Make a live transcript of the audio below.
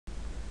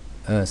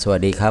สวั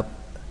สดีครับ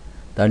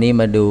ตอนนี้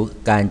มาดู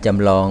การจ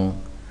ำลอง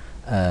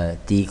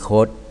G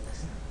code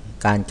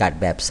การกัด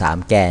แบบ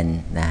3แกน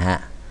นะฮะ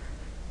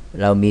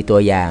เรามีตัว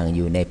อย่างอ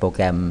ยู่ในโปรแก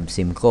รม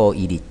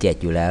CIMCOEdit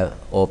 7 อยู่แล้ว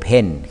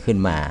Open ขึ้น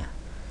มา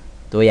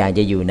ตัวอย่างจ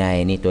ะอยู่ใน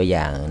นี่ตัวอ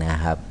ย่างน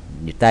ะครับ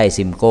อยู่ใต้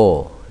CIMCO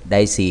ได้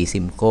C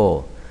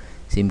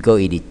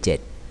CIMCOEdit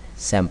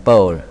 7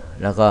 Sample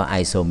แล้วก็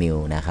Isomil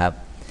นะครับ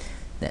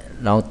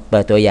ลองเปิ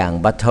ดตัวอย่าง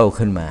Battle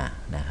ขึ้นมา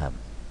นะครับ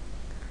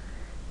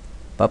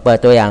พอเปิด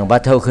ตัวอย่าง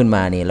Battle ขึ้นม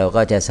านี่เรา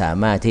ก็จะสา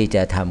มารถที่จ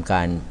ะทำก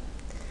าร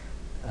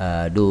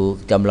ดู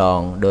จำลอง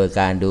โดย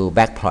การดู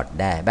Backplot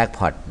ได้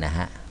Backplot นะฮ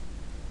ะ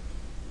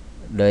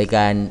โดยก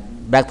าร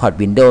Backplot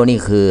Window นี่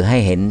คือให้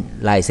เห็น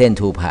ลายเส้น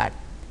Two Part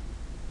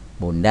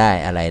หมุนได้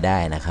อะไรได้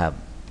นะครับ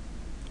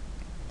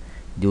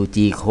ดู G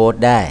code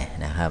ได้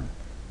นะครับ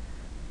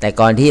แต่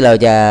ก่อนที่เรา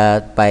จะ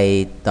ไป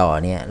ต่อ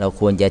เนี่ยเรา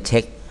ควรจะเช็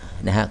ค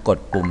นะฮะกด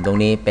ปุ่มตรง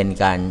นี้เป็น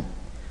การ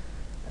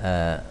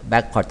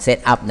Backplot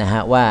Setup นะฮ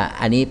ะว่า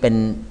อันนี้เป็น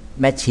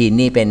แมชชีน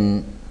นี่เป็น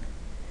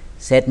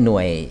เซตหน่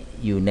วย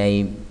อยู่ใน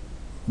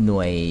หน่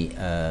วย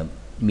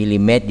มิลลิ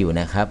เมตรอยู่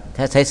นะครับ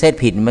ถ้าใช้เซต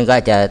ผิดมันก็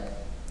จะ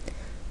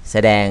แส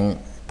ดง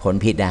ผล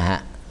ผิดนะฮะ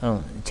ต้อง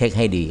เช็คใ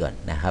ห้ดีก่อน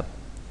นะครับ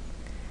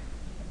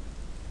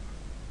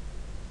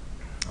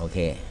โอเค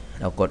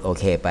เรากดโอ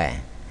เคไป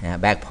นะ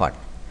Backplot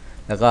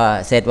แล้วก็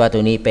เซตว่าตั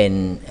วนี้เป็น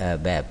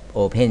แบบ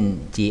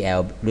OpenGL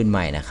รุ่นให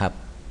ม่นะครับ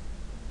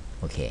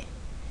โอเค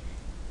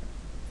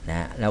น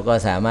ะเราก็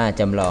สามารถ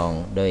จำลอง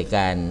โดยก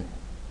าร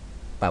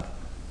ปรับ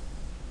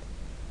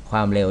คว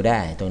ามเร็วได้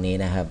ตรงนี้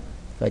นะครับ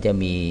ก็จะ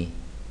มี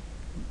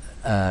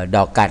ด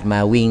อกกัดมา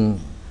วิ่ง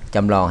จ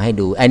ำลองให้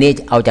ดูอันนี้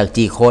เอาจาก G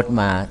code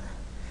มา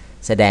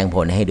แสดงผ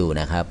ลให้ดู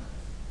นะครับ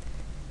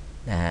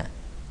นะฮะ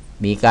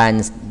มีการ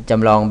จ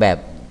ำลองแบบ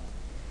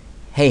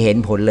ให้เห็น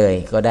ผลเลย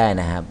ก็ได้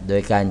นะครับโด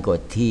ยการกด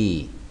ที่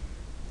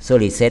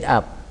Solid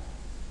Setup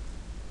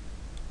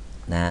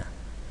นะ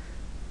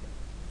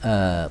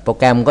โปร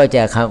แกรมก็จ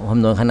ะค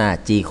ำนวณขนาด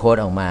G code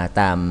ออกมา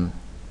ตาม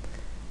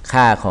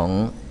ค่าของ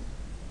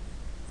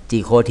G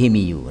code ที่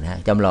มีอยู่นะ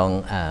จำลอง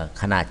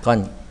ขนาดก้อน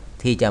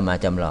ที่จะมา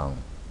จำลอง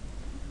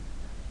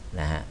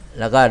นะฮะ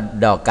แล้วก็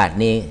ดอกกัด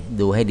นี้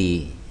ดูให้ดี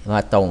ว่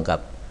าตรงกับ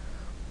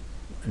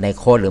ใน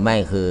โค้ดหรือไม่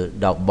คือ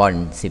ดอกบอล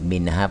10 มิ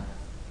ลนะครับ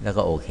แล้ว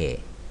ก็โอเค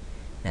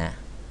นะ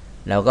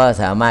เราก็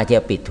สามารถที่จ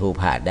ะปิด Two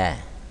Part ได้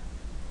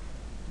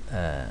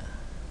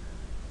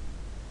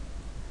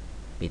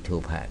ปิด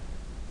Two Part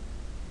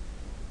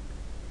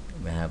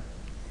นะครับ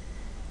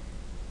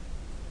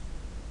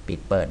ปิด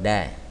เปิดได้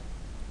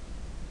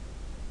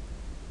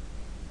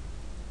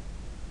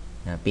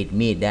นะปิด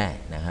มีดได้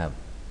นะครับ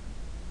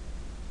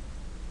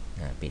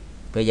นะปิด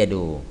เพื่อจะ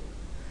ดู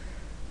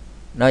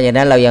นอกจาก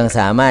นั้นเรายังส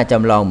ามารถจ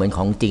ำลองเหมือนข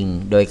องจริง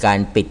โดยการ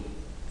ปิด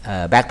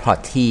Backplot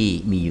ที่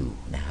มีอยู่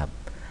นะครับ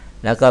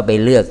แล้วก็ไป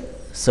เลือก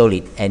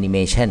Solid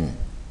Animation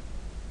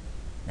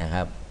นะค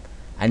รับ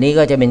อันนี้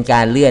ก็จะเป็นก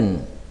ารเลื่อน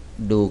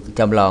ดู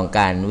จำลองก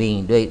ารวิ่ง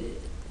ด้วย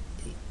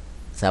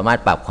สามารถ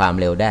ปรับความ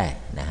เร็วได้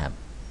นะครับ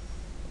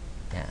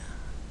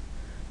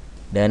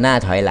เดินหน้า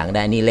ถอยหลังไ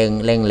ด้นี่เ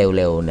ร่งเ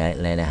ร็วๆ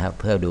เลยนะครับ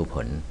เพื่อดูผ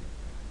ล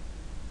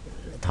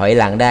ถอย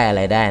หลังได้อะไ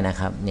รได้นะ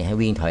ครับนี่ให้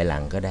วิ่งถอยหลั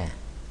งก็ได้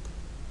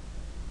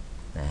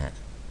นะฮะ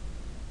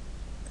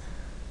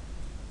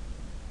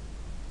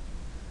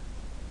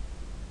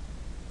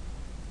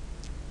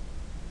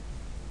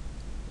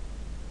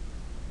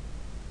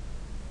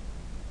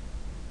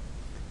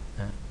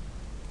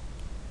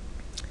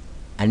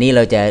อันนี้เร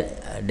าจะ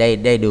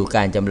ได้ดูก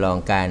ารจำลอง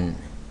การ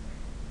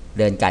เ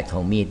ดินกัดข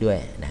องมีดด้วย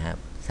นะครับ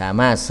สา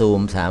มารถซู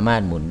มสามาร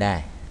ถหมุนได้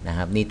นะค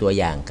รับนี่ตัว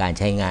อย่างการ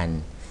ใช้งาน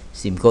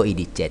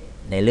CIMCOEdit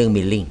 7 ในเรื่อง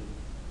milling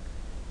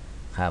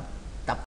ครับ